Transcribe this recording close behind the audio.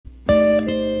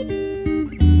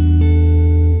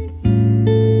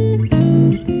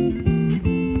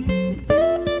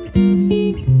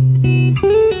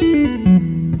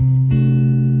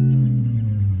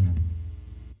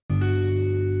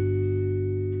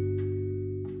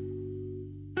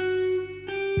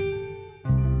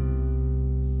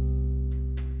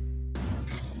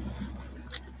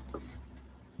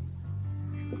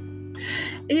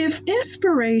If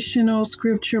inspirational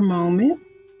scripture moment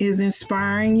is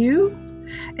inspiring you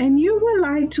and you would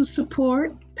like to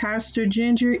support Pastor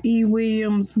Ginger E.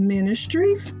 Williams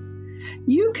Ministries,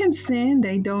 you can send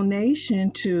a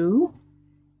donation to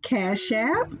Cash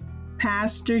App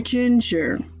Pastor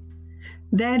Ginger.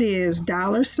 That is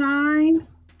 $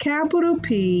 capital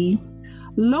P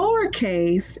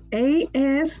lowercase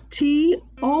ASTOR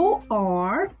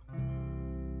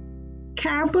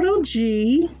capital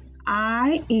GINGER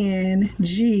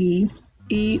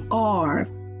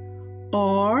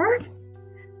or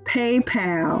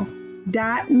paypal.me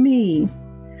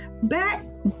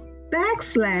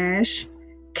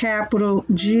 / capital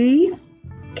G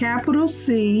capital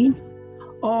C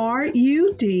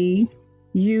RUDUP.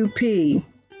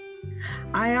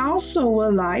 I also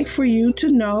would like for you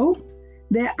to know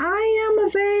that I am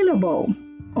available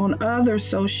on other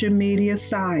social media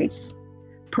sites,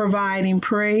 providing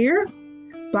prayer,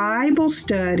 Bible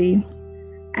study,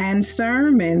 and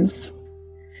sermons.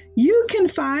 You can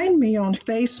find me on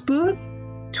Facebook,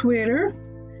 Twitter,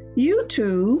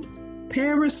 YouTube,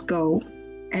 Periscope,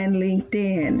 and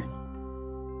LinkedIn.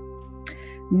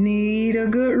 Need a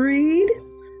good read?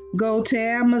 Go to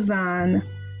Amazon.com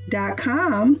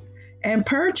and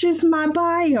purchase my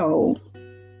bio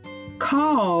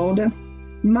called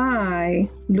My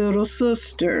Little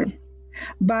Sister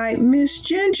by Miss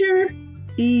Ginger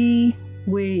E.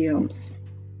 Williams.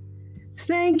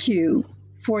 Thank you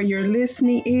for your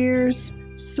listening ears,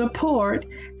 support,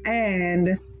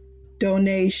 and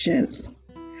donations.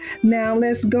 Now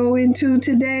let's go into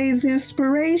today's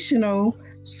inspirational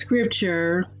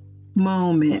scripture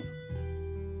moment.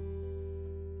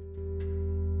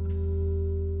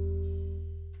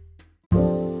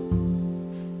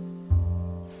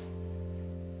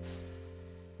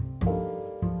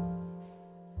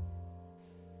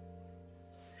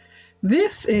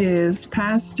 This is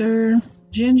Pastor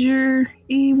Ginger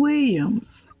E.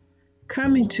 Williams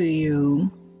coming to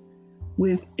you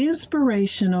with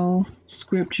inspirational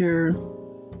scripture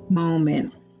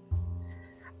moment.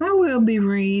 I will be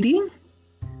reading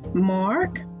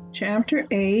Mark chapter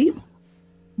 8,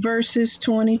 verses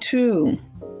 22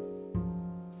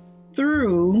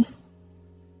 through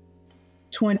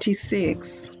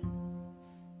 26.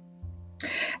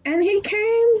 And he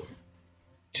came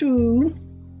to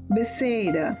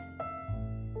Bethsaida,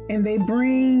 and they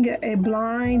bring a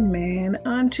blind man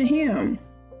unto him,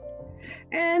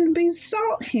 and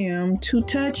besought him to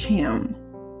touch him.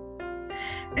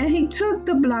 And he took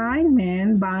the blind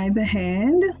man by the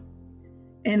hand,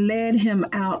 and led him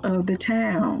out of the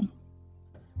town.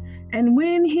 And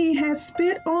when he had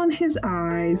spit on his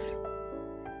eyes,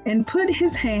 and put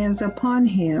his hands upon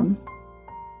him,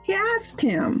 he asked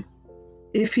him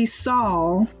if he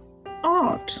saw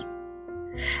aught.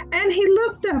 And he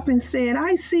looked up and said,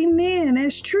 I see men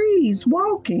as trees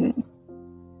walking.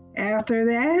 After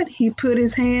that, he put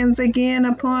his hands again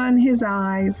upon his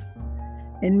eyes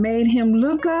and made him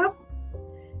look up,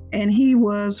 and he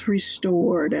was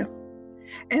restored,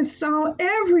 and saw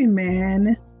every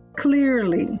man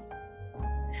clearly.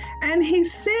 And he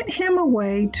sent him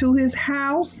away to his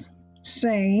house,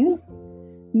 saying,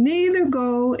 Neither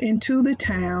go into the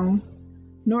town,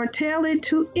 nor tell it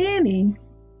to any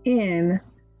in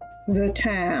the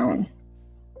town.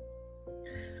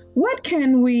 What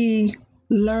can we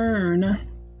learn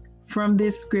from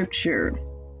this scripture?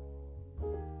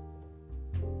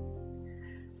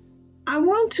 I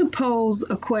want to pose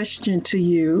a question to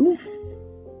you.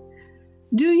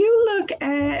 Do you look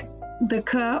at the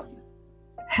cup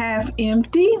half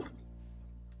empty,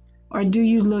 or do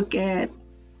you look at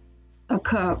a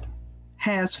cup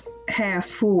half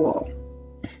full?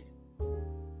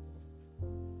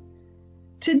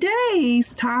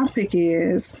 Today's topic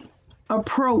is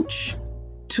approach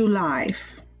to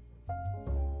life.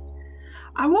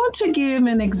 I want to give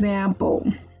an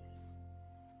example,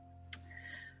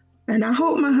 and I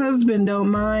hope my husband don't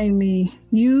mind me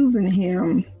using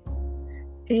him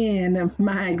in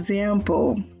my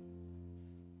example.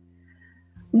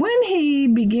 When he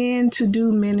began to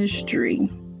do ministry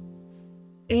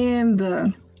in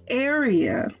the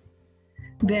area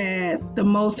that the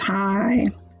Most High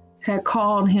had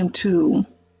called him to,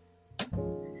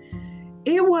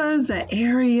 it was an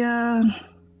area,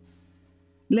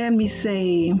 let me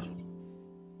say,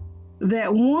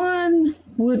 that one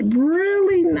would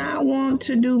really not want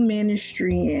to do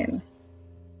ministry in.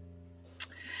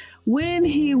 When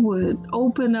he would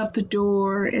open up the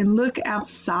door and look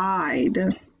outside,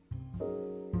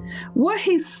 what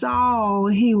he saw,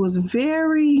 he was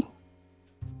very,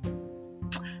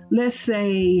 let's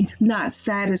say, not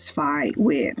satisfied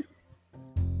with.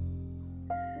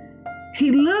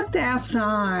 he looked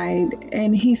outside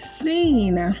and he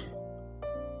seen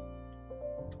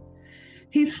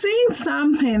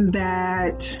something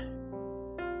that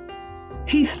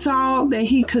he thought that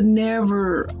he could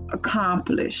never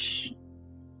accomplish.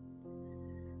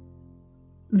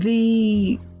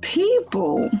 The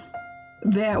people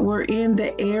that were in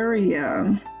the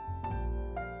area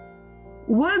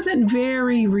wasn't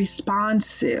very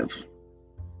responsive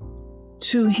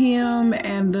to him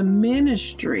and the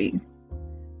ministry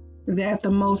that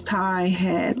the Most High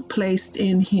had placed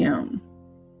in him.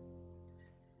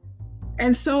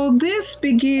 And so this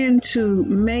began to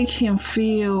make him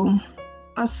feel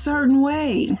a certain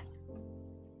way.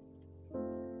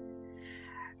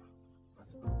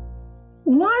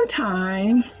 One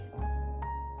time,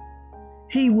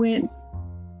 he went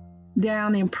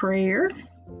down in prayer,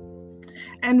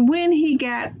 and when he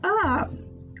got up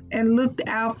and looked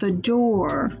out the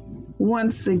door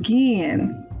once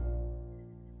again,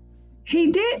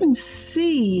 he didn't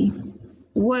see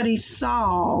what he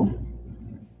saw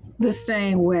the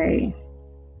same way.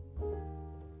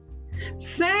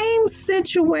 Same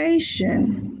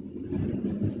situation,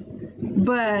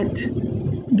 but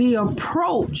the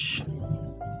approach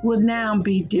would now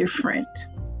be different.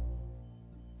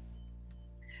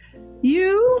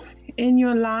 You in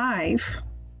your life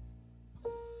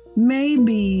may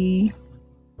be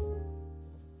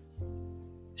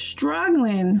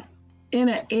struggling in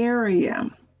an area,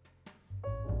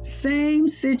 same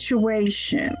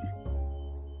situation,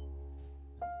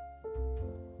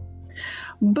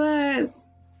 but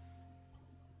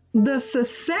the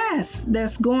success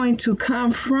that's going to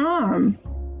come from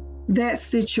that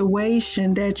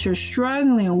situation that you're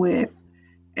struggling with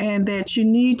and that you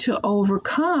need to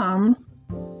overcome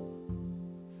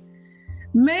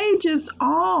may just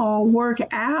all work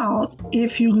out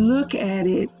if you look at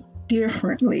it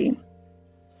differently.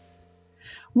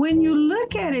 When you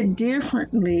look at it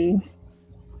differently,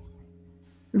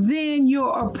 then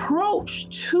your approach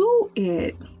to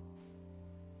it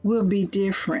will be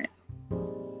different.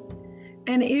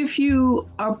 And if you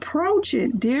approach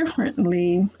it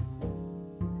differently,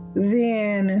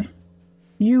 then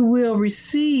you will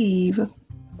receive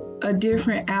a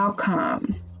different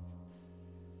outcome.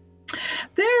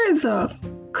 There is a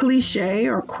cliche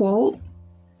or quote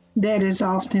that is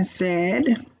often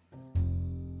said.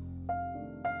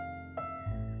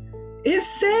 It's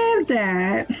said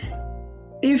that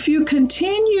if you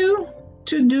continue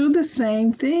to do the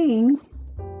same thing,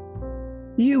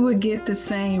 you will get the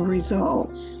same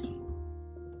results.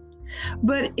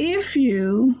 But if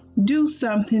you do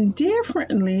something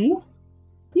differently,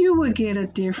 you will get a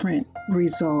different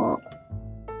result.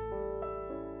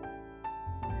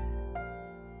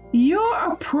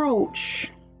 Your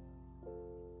approach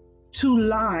to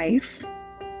life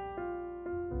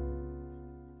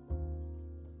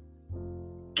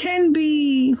can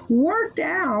be worked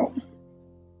out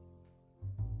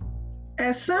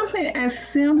as something as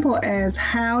simple as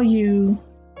how you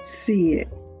see it.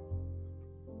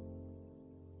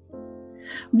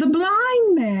 The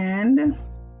blind man,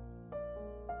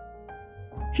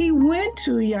 he went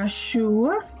to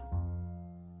Yeshua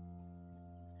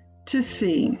to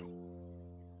see.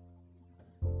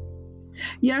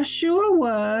 Yeshua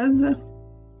was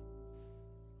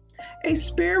a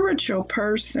spiritual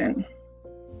person.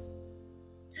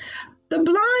 The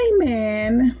blind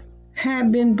man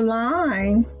had been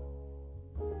blind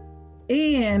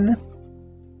in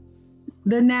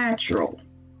the natural.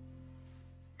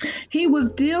 He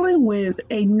was dealing with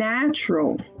a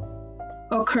natural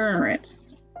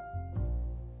occurrence.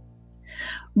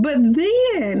 But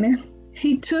then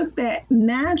he took that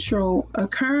natural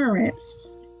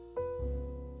occurrence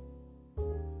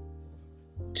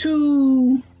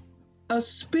to a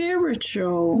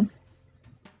spiritual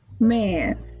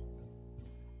man.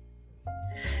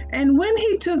 And when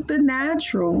he took the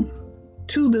natural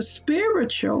to the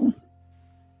spiritual,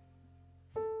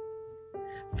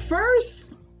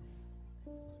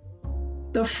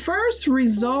 the first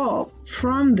result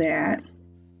from that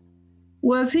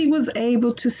was he was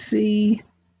able to see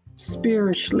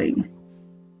spiritually.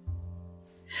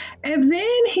 And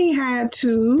then he had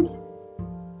to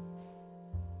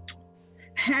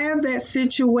have that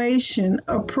situation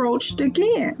approached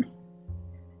again.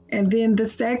 And then the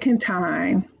second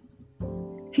time,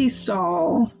 he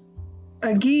saw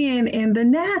again in the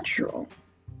natural.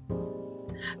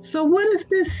 So what is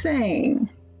this saying?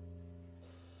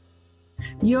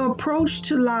 Your approach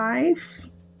to life,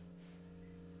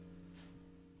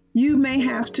 you may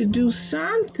have to do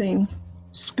something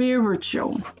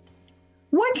spiritual.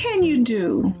 What can you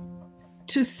do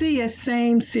to see a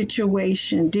same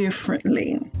situation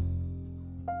differently?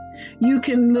 you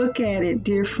can look at it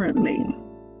differently.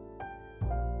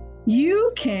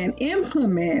 You can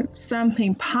implement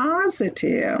something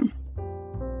positive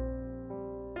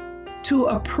to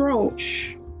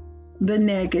approach the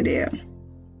negative.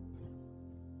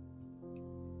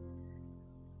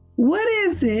 What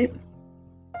is it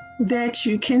that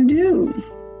you can do?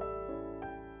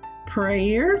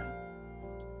 Prayer,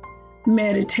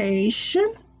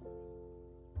 meditation,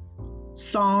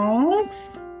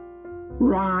 songs,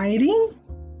 writing,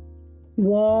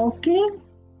 walking,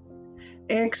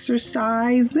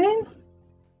 exercising,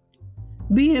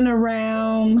 being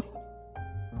around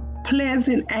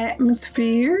pleasant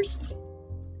atmospheres.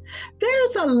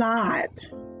 There's a lot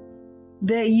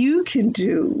that you can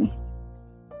do.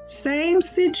 Same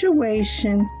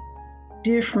situation,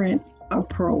 different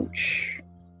approach.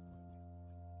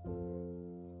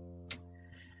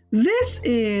 This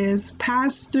is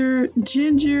Pastor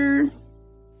Ginger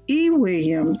E.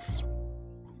 Williams,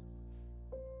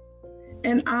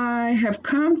 and I have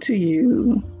come to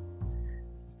you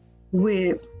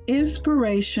with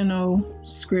inspirational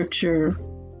scripture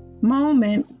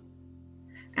moment.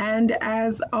 And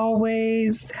as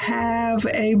always, have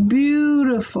a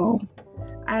beautiful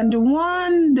and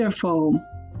wonderful,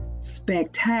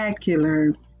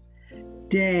 spectacular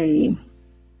day.